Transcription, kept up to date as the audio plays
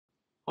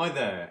Hi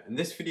there, in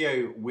this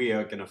video we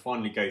are going to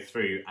finally go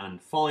through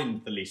and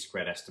find the least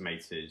squared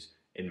estimators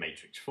in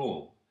matrix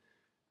form.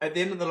 At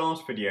the end of the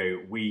last video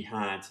we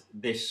had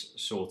this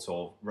sort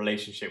of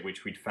relationship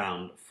which we'd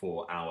found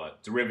for our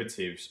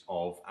derivatives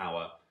of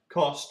our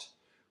cost,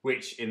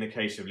 which in the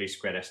case of least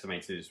squared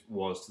estimators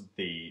was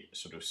the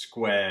sort of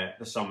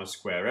the sum of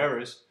square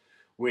errors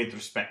with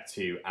respect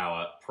to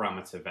our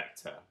parameter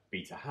vector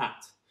beta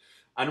hat.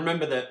 And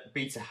remember that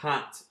beta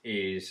hat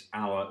is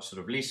our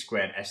sort of least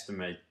squared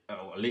estimator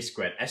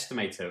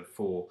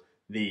for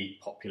the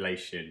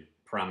population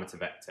parameter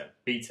vector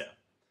beta.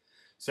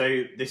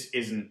 So this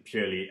isn't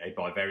purely a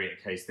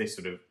bivariate case. This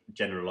sort of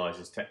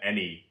generalizes to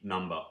any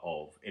number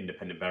of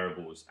independent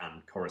variables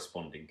and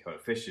corresponding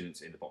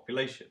coefficients in the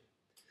population.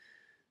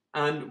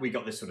 And we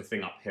got this sort of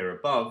thing up here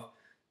above.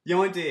 The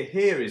idea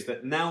here is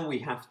that now we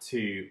have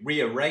to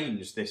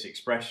rearrange this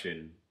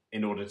expression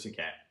in order to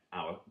get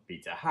our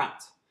beta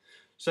hat.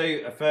 So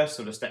a first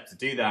sort of step to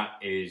do that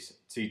is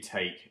to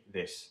take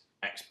this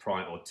x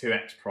prime or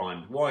 2x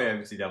primed y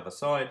over to the other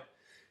side,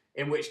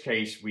 in which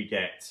case we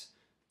get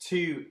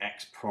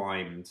 2x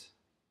primed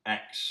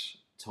x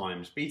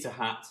times beta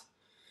hat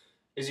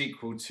is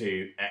equal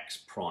to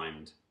x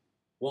primed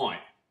y,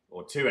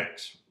 or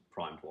 2x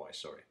primed y,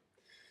 sorry.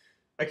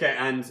 Okay,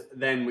 and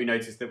then we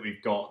notice that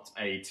we've got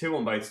a 2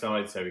 on both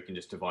sides, so we can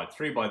just divide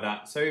through by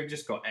that. So we've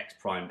just got x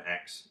primed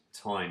x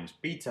times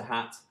beta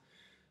hat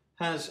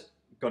has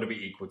got to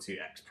be equal to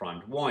x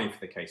primed y for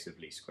the case of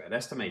least squared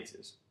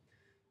estimators.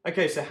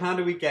 Okay, so how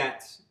do we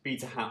get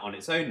beta hat on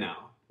its own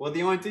now? Well,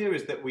 the idea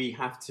is that we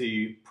have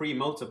to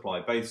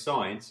pre-multiply both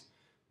sides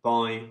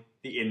by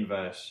the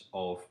inverse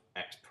of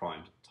x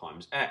primed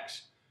times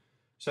x.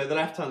 So the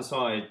left-hand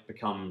side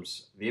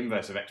becomes the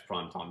inverse of x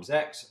primed times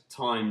x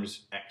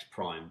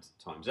primed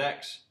times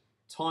x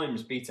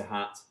times beta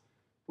hat,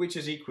 which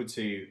is equal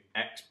to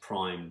x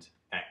primed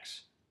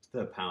x to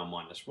the power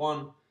minus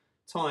 1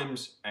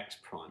 times x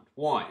primed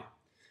y.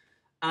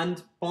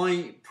 And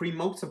by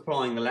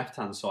pre-multiplying the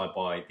left-hand side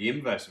by the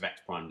inverse of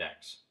x primed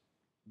x,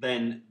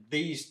 then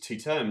these two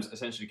terms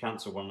essentially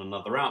cancel one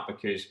another out,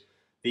 because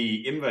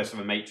the inverse of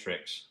a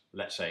matrix,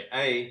 let's say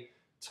A,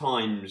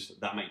 times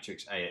that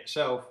matrix A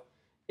itself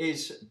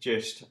is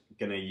just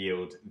going to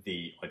yield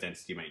the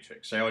identity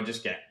matrix. So I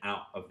just get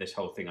out of this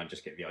whole thing, I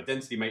just get the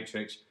identity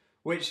matrix,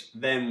 which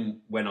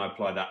then when I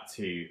apply that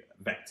to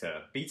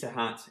vector beta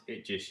hat,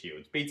 it just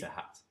yields beta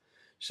hat.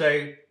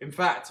 So in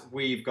fact,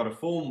 we've got a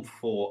form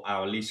for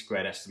our least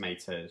squared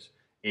estimators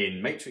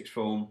in matrix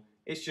form.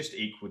 It's just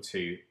equal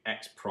to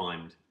x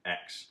primed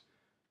x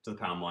to the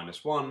power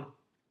minus 1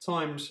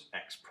 times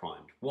x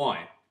primed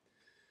y.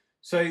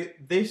 So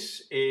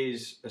this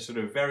is a sort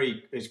of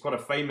it's quite a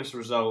famous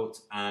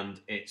result, and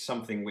it's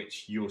something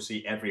which you'll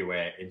see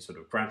everywhere in sort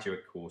of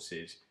graduate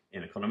courses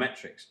in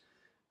econometrics.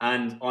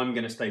 And I'm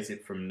going to state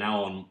it from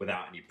now on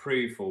without any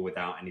proof or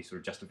without any sort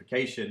of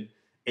justification.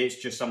 It's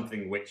just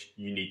something which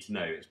you need to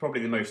know. It's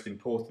probably the most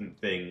important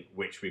thing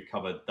which we've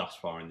covered thus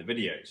far in the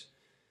videos.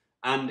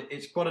 And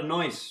it's quite a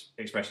nice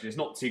expression. It's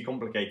not too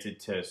complicated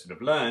to sort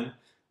of learn.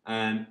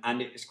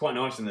 And it's quite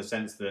nice in the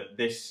sense that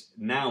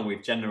now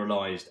we've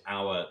generalized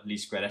our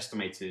least squared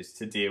estimators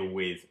to deal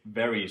with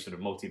very sort of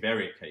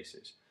multivariate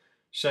cases.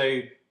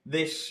 So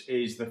this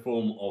is the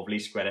form of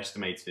least squared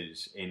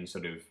estimators in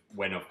sort of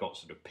when I've got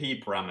sort of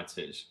p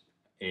parameters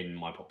in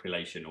my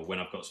population, or when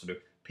I've got sort of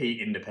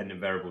p independent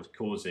variables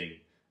causing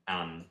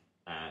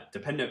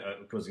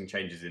causing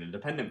changes in a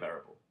dependent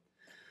variable.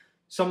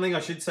 Something I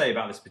should say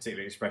about this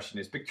particular expression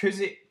is because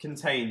it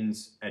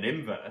contains an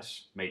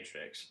inverse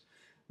matrix,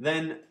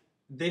 then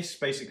this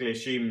basically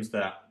assumes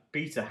that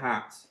beta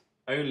hat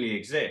only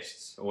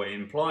exists, or it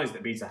implies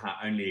that beta hat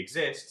only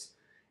exists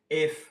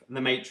if the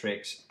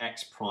matrix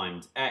x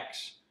primed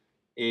x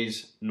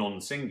is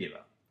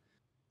non-singular.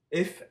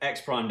 If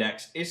x primed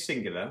x is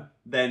singular,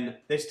 then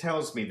this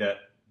tells me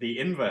that the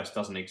inverse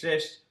doesn't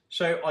exist,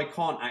 so I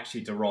can't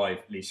actually derive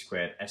least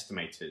squared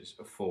estimators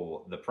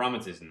for the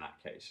parameters in that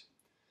case.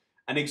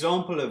 An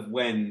example of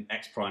when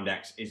x primed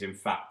x is in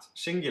fact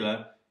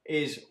singular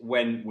is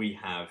when we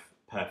have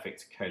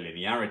perfect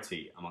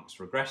collinearity amongst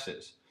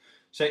regressors.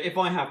 So if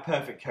I have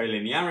perfect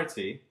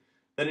collinearity,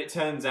 then it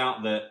turns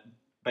out that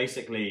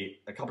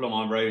basically a couple of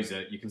my rows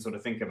you can sort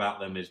of think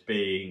about them as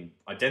being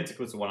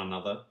identical to one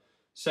another.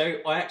 So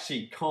I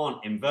actually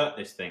can't invert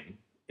this thing.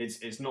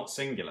 It's not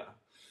singular.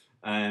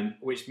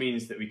 Which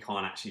means that we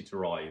can't actually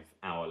derive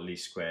our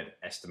least squared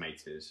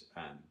estimators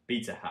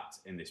beta hat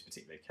in this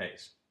particular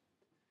case.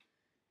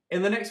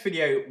 In the next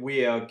video,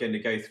 we are going to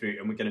go through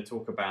and we're going to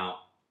talk about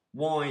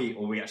why,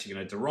 or we're actually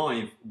going to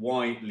derive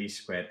why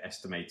least squared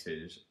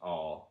estimators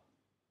are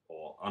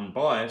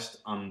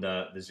unbiased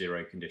under the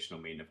zero conditional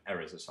mean of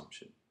errors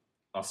assumption.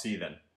 I'll see you then.